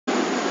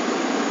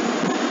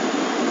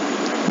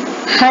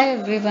Hi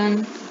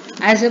everyone.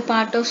 As a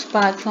part of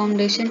Spark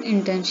Foundation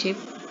internship,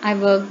 I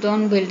worked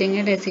on building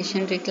a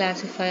decision tree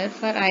classifier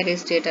for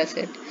Iris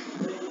dataset.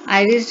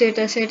 Iris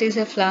dataset is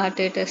a flower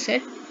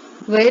dataset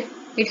where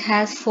it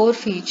has four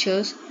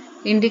features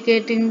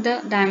indicating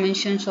the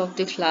dimensions of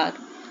the flower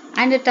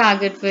and a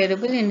target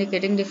variable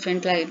indicating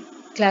different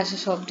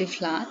classes of the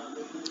flower.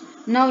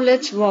 Now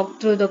let's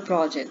walk through the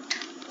project.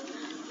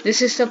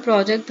 This is the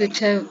project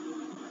which I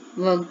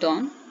worked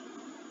on.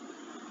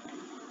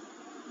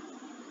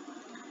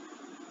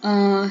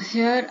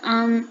 Here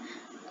I'm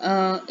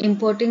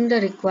importing the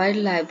required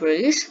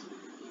libraries,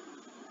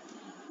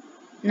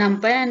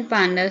 NumPy and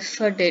Pandas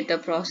for data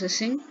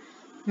processing,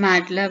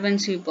 MATLAB and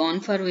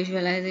Sepal for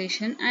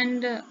visualization,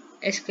 and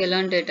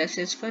sklearn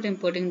datasets for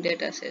importing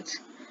datasets.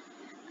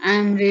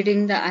 I'm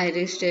reading the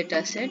Iris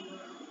dataset.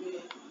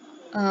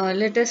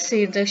 Let us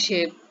see the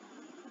shape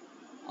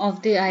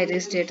of the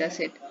Iris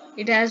dataset.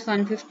 It has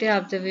 150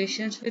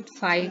 observations with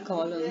 5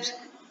 columns.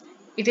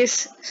 It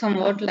is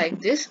somewhat like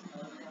this.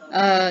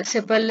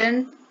 Sepal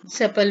length,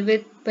 sepal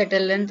width,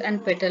 petal length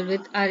and petal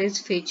width are its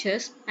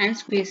features and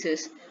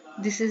species.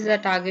 This is the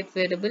target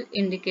variable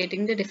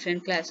indicating the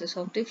different classes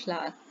of the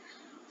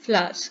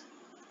flowers.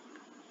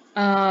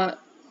 Uh,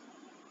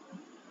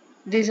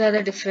 these are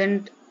the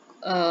different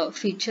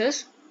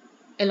features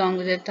along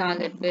with the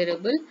target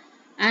variable,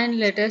 and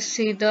let us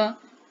see the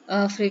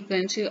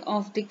frequency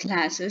of the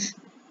classes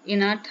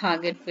in our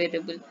target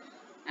variable.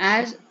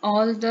 As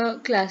all the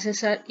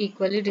classes are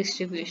equally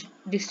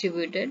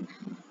distributed,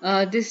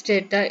 this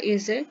data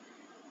is a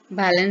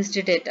balanced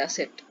data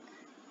set.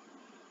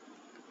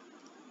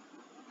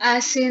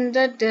 As seen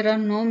that there are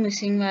no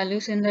missing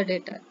values in the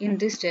data in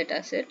this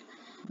data set,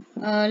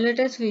 let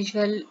us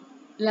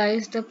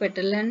visualize the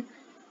petal and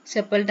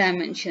sepal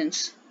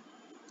dimensions.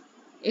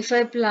 If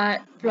I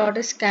plot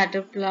a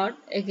scatter plot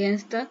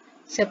against the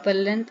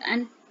sepal length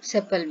and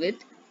sepal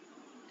width,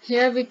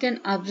 here we can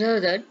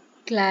observe that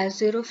class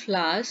 0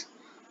 flowers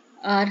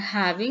are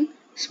having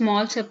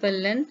small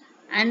sepal length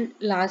and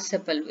large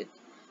sepal width,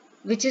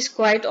 which is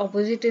quite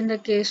opposite in the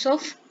case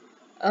of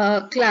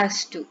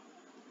class 2.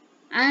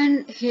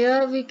 And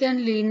here we can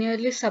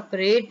linearly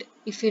separate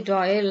if we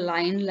draw a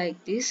line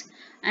like this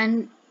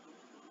and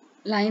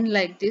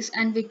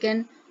we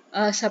can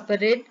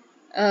separate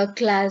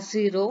class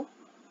 0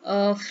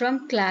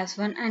 from class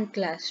 1 and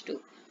class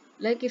 2.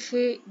 Like if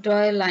we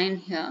draw a line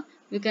here,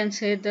 we can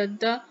say that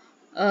the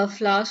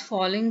flowers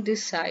falling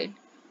this side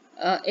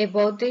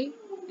above the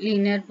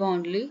linear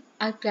boundary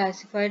are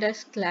classified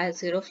as class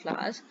 0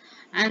 flowers,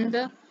 and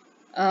the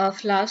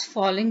flowers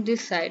falling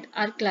this side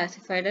are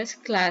classified as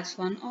class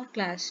 1 or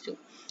class 2.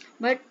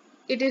 But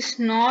it is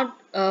not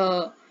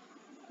uh,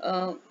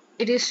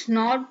 it is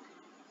not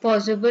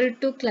possible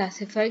to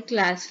classify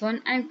class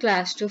 1 and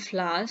class 2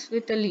 flowers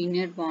with a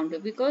linear boundary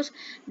because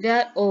they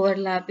are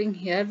overlapping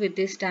here with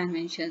these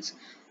dimensions.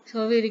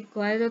 So we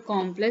require a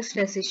complex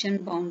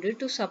decision boundary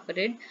to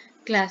separate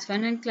class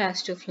 1 and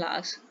class 2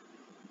 flowers.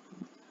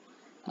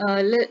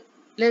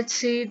 Let's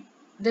see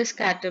the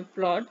scatter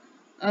plot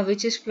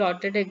which is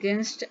plotted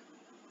against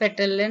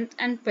petal length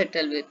and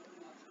petal width.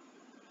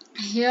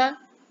 Here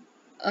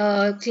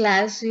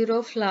class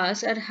 0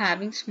 flowers are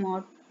having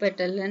small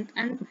petal length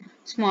and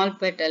small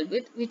petal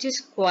width, which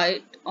is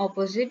quite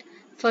opposite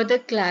for the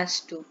class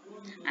 2,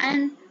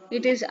 and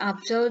it is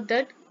observed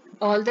that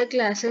all the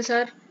classes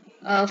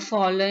are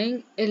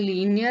following a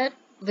linear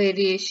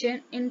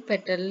variation in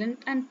petal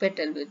length and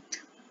petal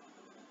width.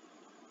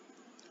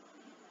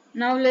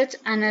 Now let's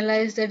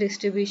analyze the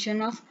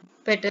distribution of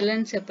petal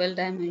and sepal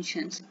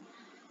dimensions.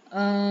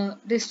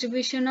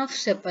 Distribution of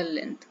sepal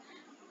length.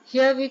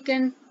 Here we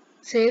can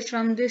say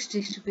from this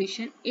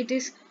distribution it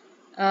is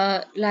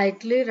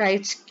lightly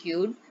right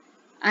skewed,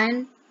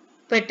 and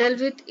petal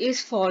width is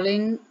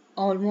following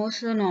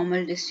almost the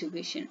normal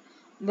distribution,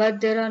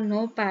 but there are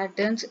no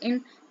patterns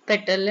in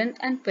petal length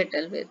and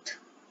petal width.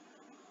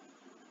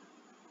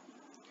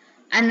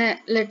 And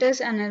let us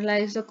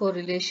analyze the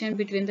correlation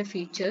between the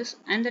features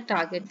and the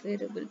target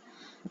variable.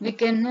 We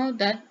can know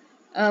that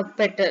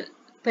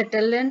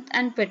petal length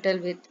and petal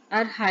width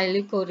are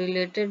highly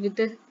correlated with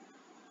the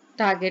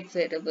target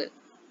variable,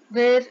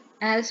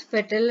 whereas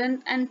petal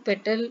length and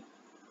petal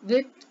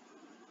width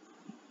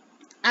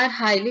are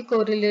highly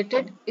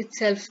correlated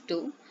itself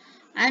too,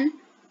 and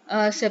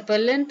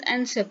sepal length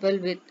and sepal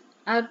width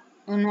are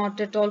not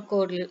at all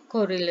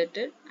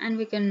correlated, and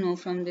we can know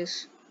from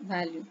this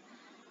value.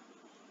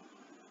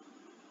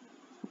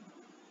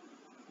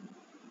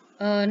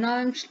 Now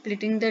I'm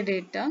splitting the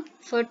data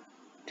for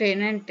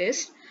train and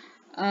test.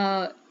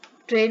 Uh,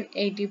 Train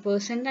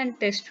 80% and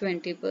test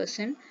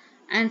 20%,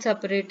 and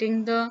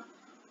separating the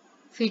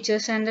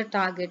features and the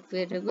target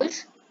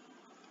variables,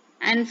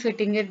 and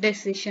fitting a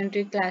decision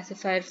tree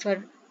classifier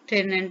for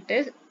train and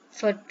test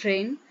for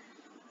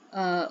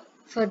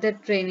the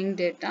training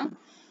data,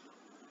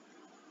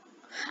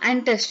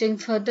 and testing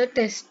for the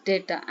test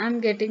data. I'm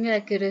getting an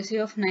accuracy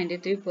of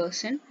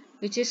 93%,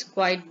 which is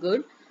quite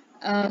good.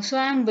 So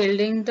I'm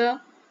building the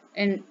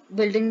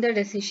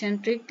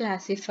decision tree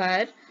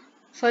classifier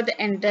for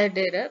the entire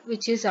data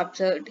which is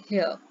observed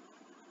here.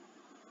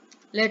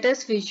 Let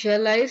us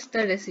visualize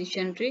the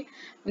decision tree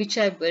which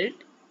I built.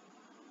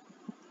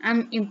 I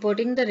am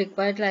importing the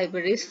required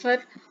libraries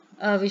for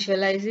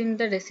visualizing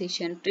the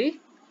decision tree.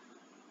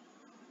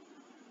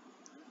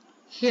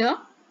 Here,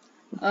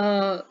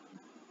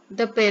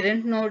 the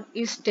parent node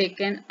is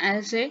taken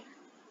as a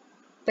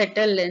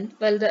petal length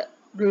where the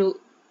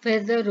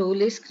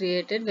rule is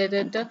created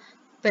whether the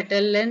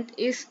petal length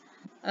is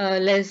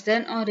less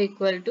than or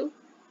equal to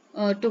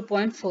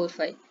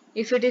 2.45.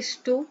 If it is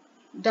 2,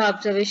 the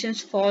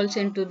observations falls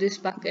into this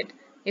bucket.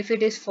 If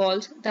it is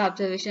false, the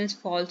observations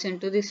falls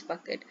into this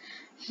bucket.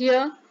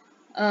 Here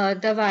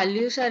the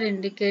values are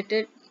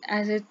indicated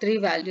as a 3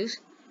 values.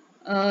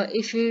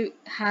 If you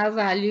have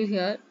value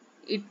here,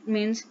 it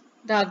means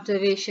the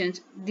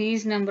observations,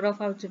 these number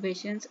of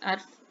observations are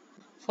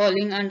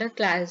falling under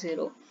class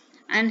 0,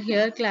 and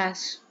here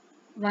class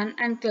 1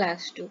 and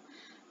class 2.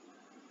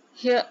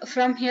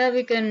 From here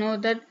we can know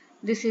that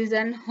this is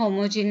an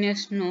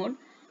homogeneous node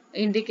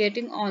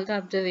indicating all the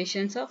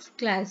observations of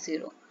class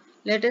 0.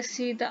 Let us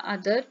see the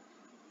other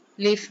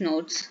leaf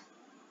nodes.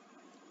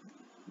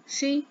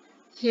 See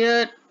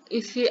here,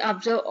 if we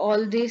observe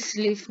all these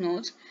leaf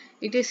nodes,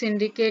 it is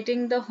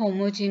indicating the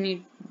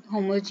homogeneous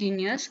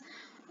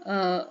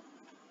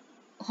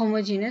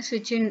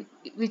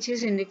which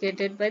is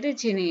indicated by the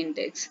Gini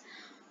index.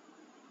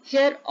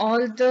 Here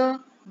all the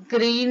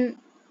green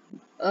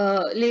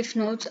leaf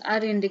nodes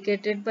are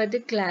indicated by the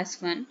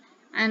class 1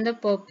 and the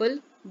purple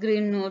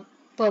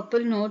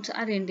nodes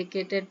are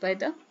indicated by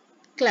the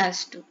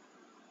class 2.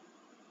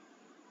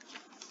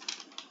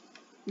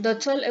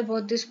 That's all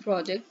about this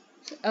project.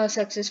 A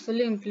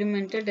successfully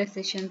implemented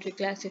decision tree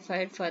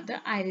classified for the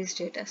iris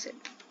dataset.